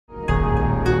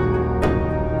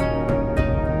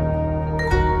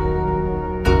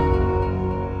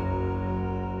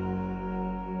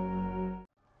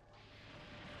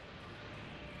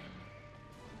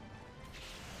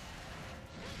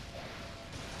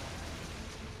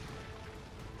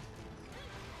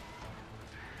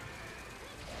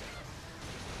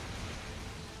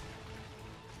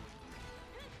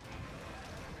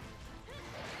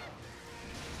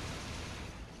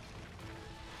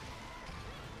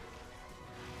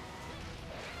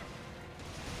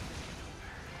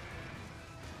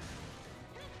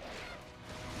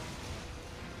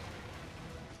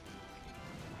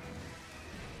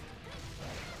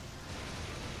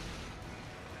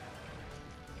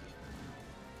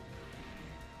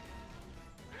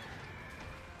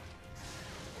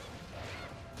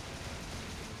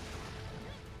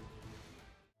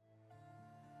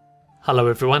Hello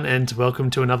everyone and welcome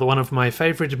to another one of my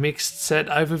favourite mixed set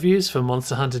overviews for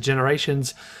Monster Hunter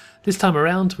Generations. This time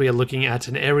around we are looking at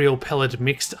an aerial pellet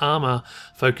mixed armour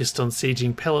focused on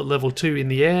sieging pellet level 2 in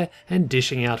the air and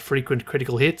dishing out frequent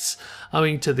critical hits,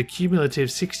 owing to the cumulative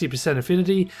 60%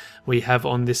 affinity we have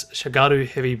on this Shagaru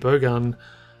heavy bowgun.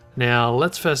 Now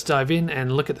let's first dive in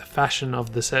and look at the fashion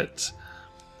of the set.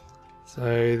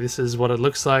 So this is what it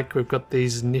looks like. We've got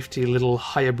these nifty little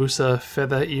Hayabusa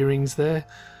Feather earrings there,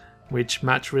 which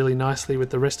match really nicely with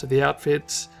the rest of the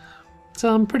outfits. It's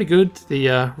pretty good. The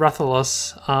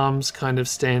Rathalos arms kind of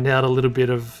stand out a little bit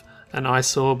of an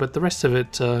eyesore, but the rest of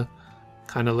it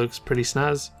kind of looks pretty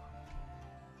snaz.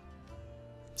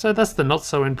 So that's the not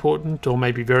so important, or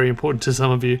maybe very important to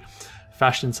some of you,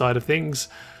 fashion side of things.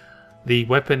 The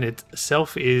weapon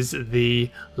itself is the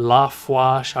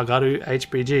Foi Shagaru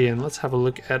HBG, and let's have a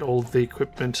look at all the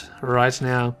equipment right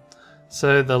now.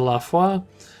 So the Foi,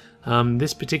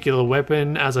 this particular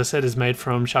weapon, as I said, is made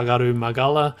from Shagaru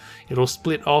Magala. It'll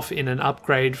split off in an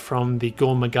upgrade from the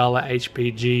Gore Magala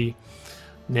HPG.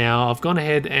 Now I've gone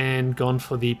ahead and gone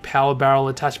for the power barrel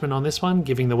attachment on this one,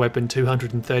 giving the weapon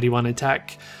 231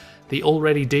 attack. The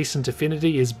already decent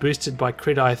affinity is boosted by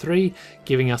Crit I3,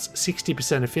 giving us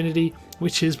 60% affinity,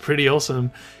 which is pretty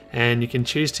awesome. And you can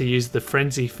choose to use the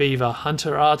Frenzy Fever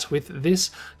Hunter art with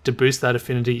this to boost that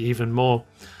affinity even more.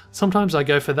 Sometimes I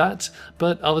go for that,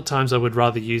 but other times I would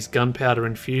rather use Gunpowder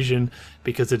Infusion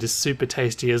because it is super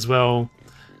tasty as well.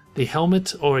 The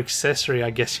helmet, or accessory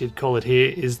I guess you'd call it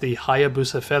here, is the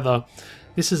Hayabusa Feather.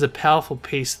 This is a powerful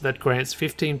piece that grants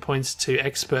 15 points to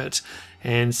Expert,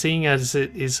 and seeing as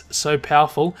it is so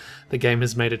powerful, the game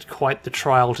has made it quite the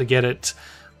trial to get it.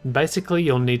 Basically,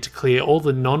 you'll need to clear all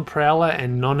the non-prowler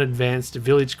and non-advanced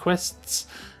village quests,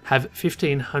 have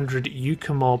 1500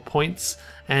 Yukumo points,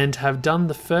 and have done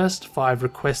the first 5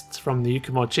 requests from the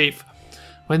Yukumo chief.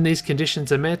 When these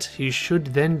conditions are met, you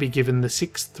should then be given the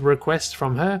 6th request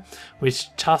from her,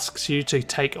 which tasks you to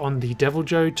take on the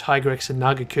Deviljho, Tigrex and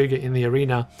Nargacuga in the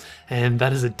arena, and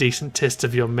that is a decent test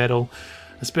of your mettle,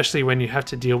 especially when you have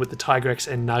to deal with the Tigrex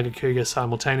and Nargacuga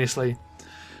simultaneously.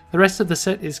 The rest of the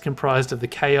set is comprised of the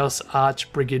Chaos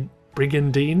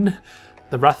Archbrigandine,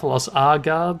 the Rathalos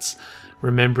Guards,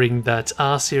 remembering that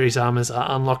R series armors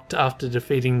are unlocked after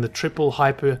defeating the triple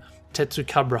hyper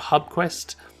Tetsukabra hub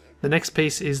quest. The next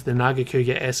piece is the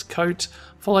Nargacuga S coat,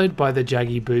 followed by the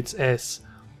Jaggi Boots S.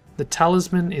 The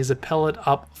talisman is a pellet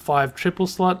up 5 triple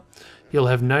slot. You'll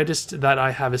have noticed that I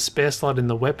have a spare slot in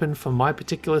the weapon for my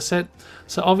particular set,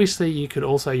 so obviously you could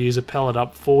also use a pellet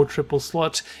up 4 triple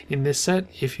slot in this set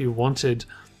if you wanted.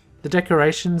 The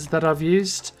decorations that I've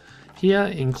used here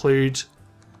include,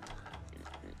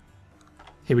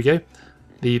 here we go,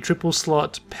 the triple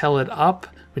slot pellet up,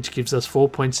 which gives us 4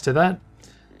 points to that.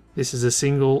 This is a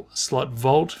single slot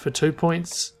vault for 2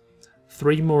 points,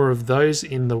 3 more of those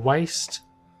in the waist,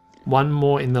 1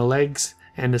 more in the legs,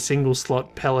 and a single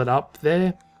slot pellet up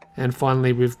there. And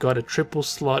finally we've got a triple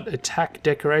slot attack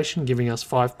decoration giving us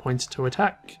 5 points to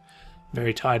attack.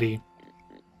 Very tidy.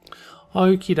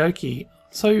 Okie dokie.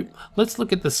 So let's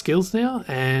look at the skills now,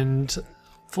 and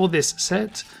for this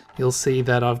set you'll see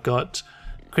that I've got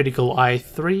critical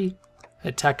I3,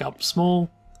 attack up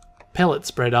small, pellet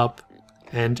spread up,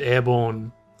 and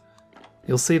airborne.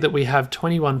 You'll see that we have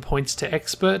 21 points to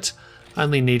expert,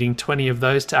 only needing 20 of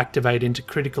those to activate into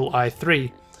critical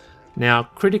I3. Now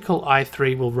critical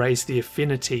I3 will raise the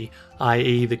affinity,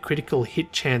 i.e. the critical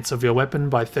hit chance of your weapon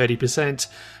by 30%,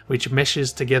 which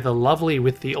meshes together lovely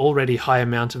with the already high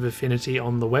amount of affinity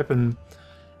on the weapon.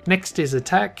 Next is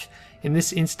attack. In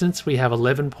this instance we have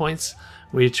 11 points,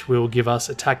 which will give us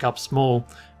attack up small,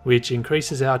 which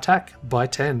increases our attack by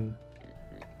 10.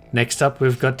 Next up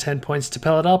we've got 10 points to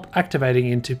pellet up, activating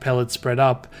into pellet spread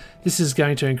up. This is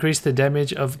going to increase the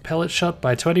damage of pellet shot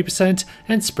by 20%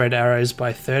 and spread arrows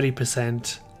by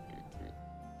 30%.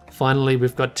 Finally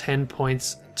we've got 10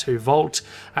 points to vault,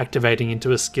 activating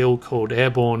into a skill called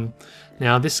airborne.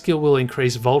 Now this skill will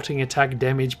increase vaulting attack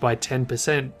damage by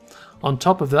 10%. On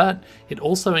top of that, it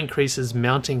also increases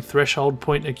mounting threshold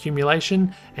point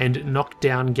accumulation and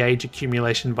knockdown gauge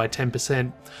accumulation by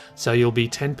 10%, so you'll be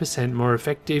 10% more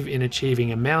effective in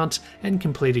achieving a mount and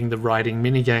completing the riding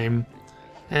minigame.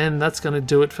 And that's going to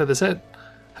do it for the set.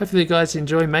 Hopefully you guys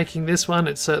enjoy making this one.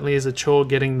 It certainly is a chore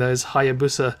getting those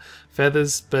Hayabusa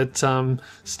feathers, but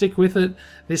stick with it.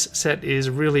 This set is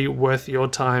really worth your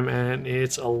time and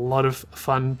it's a lot of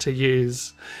fun to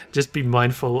use. Just be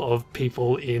mindful of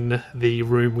people in the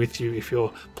room with you if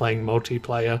you're playing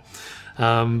multiplayer.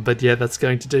 But yeah, that's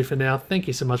going to do for now. Thank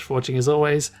you so much for watching as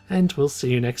always, and we'll see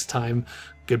you next time.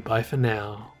 Goodbye for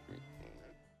now.